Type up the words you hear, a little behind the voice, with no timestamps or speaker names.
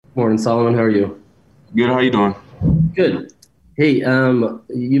Morning, Solomon. How are you? Good. How you doing? Good. Hey,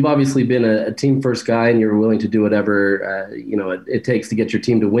 you've obviously been a team first guy, and you're willing to do whatever it takes to get your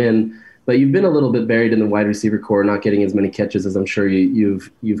team to win. But you've been a little bit buried in the wide receiver core, not getting as many catches as I'm sure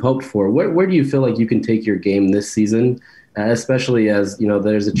you've hoped for. Where do you feel like you can take your game this season, especially as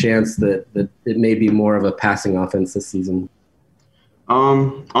there's a chance that it may be more of a passing offense this season?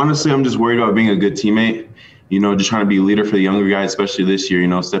 Honestly, I'm just worried about being a good teammate. Just trying to be a leader for the younger guys, especially this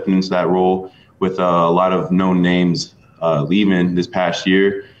year. Stepping into that role with a lot of known names leaving this past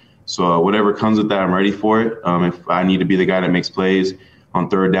year. So whatever comes with that, I'm ready for it. If I need to be the guy that makes plays on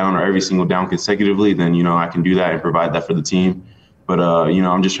third down or every single down consecutively, then I can do that and provide that for the team. But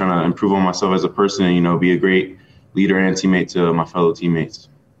I'm just trying to improve on myself as a person and be a great leader and teammate to my fellow teammates.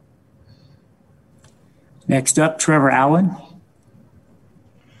 Next up, Trevor Allen.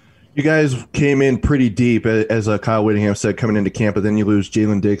 You guys came in pretty deep, as Kyle Whittingham said, coming into camp, but then you lose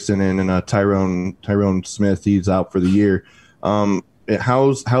Jalen Dixon and Tyrone Smith. He's out for the year.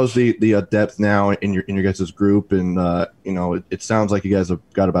 How's the depth now in your guys' group? And it sounds like you guys have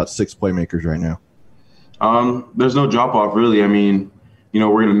got about 6 playmakers right now. There's no drop off really. I mean,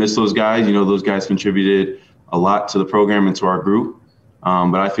 we're gonna miss those guys. Those guys contributed a lot to the program and to our group.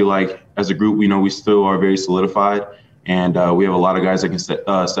 But I feel like as a group, we still are very solidified. And we have a lot of guys that can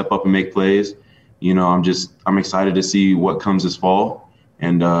step up and make plays. I'm excited to see what comes this fall.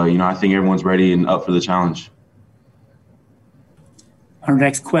 And, I think everyone's ready and up for the challenge. Our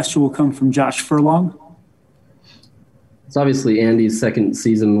next question will come from Josh Furlong. It's obviously Andy's second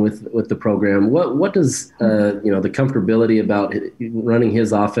season with the program. What does the comfortability about running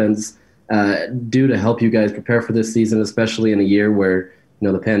his offense do to help you guys prepare for this season, especially in a year where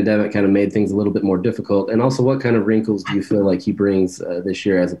the pandemic kind of made things a little bit more difficult? And also, what kind of wrinkles do you feel like he brings this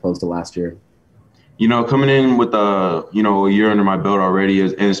year as opposed to last year? Coming in with a year under my belt already,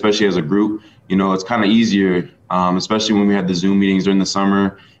 and especially as a group, it's kind of easier, especially when we had the Zoom meetings during the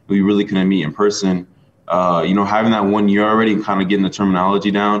summer. We really couldn't meet in person. Having that 1 year already and kind of getting the terminology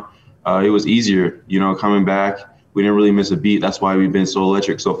down, it was easier. Coming back, we didn't really miss a beat. That's why we've been so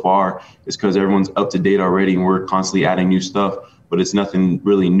electric so far. It's because everyone's up to date already, and we're constantly adding new stuff. But it's nothing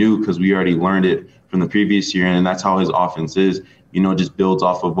really new because we already learned it from the previous year, and that's how his offense is. Just builds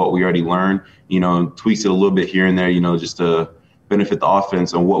off of what we already learned, and tweaks it a little bit here and there, just to benefit the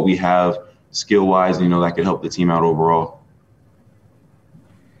offense and what we have skill-wise, that could help the team out overall.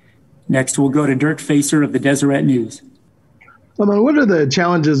 Next, we'll go to Dirk Facer of the Deseret News. What are the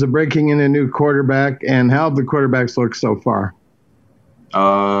challenges of breaking in a new quarterback, and how have the quarterbacks looked so far?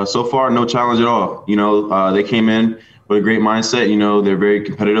 So far, no challenge at all. They came in with a great mindset. They're very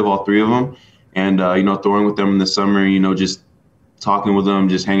competitive, all three of them. And, throwing with them in the summer, just talking with them,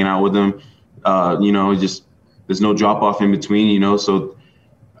 just hanging out with them, just there's no drop off in between, so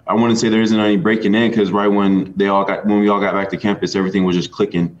I wouldn't say there isn't any breaking in because right when we all got back to campus, everything was just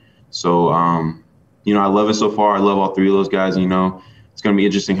clicking. So, I love it so far. I love all three of those guys. It's going to be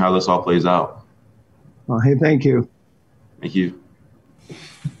interesting how this all plays out. Well, hey, thank you. Thank you.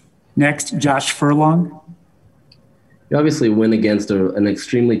 Next, Josh Furlong. You obviously went against an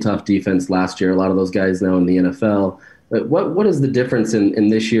extremely tough defense last year. A lot of those guys now in the NFL. But what is the difference in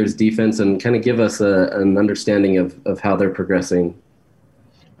this year's defense, and kind of give us an understanding of how they're progressing?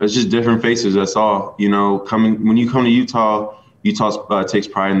 It's just different faces. That's all. When you come to Utah takes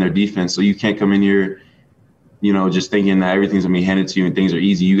pride in their defense. So you can't come in here, just thinking that everything's gonna be handed to you and things are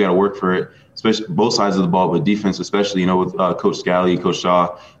easy. You got to work for it, especially both sides of the ball, but defense especially. With Coach Scally, Coach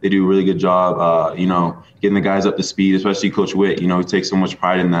Shaw, they do a really good job. Getting the guys up to speed, especially Coach Witt. He takes so much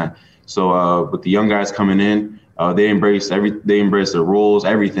pride in that. So with the young guys coming in, they embrace their roles,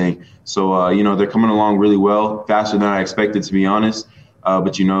 everything. So they're coming along really well, faster than I expected, to be honest.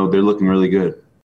 But they're looking really good.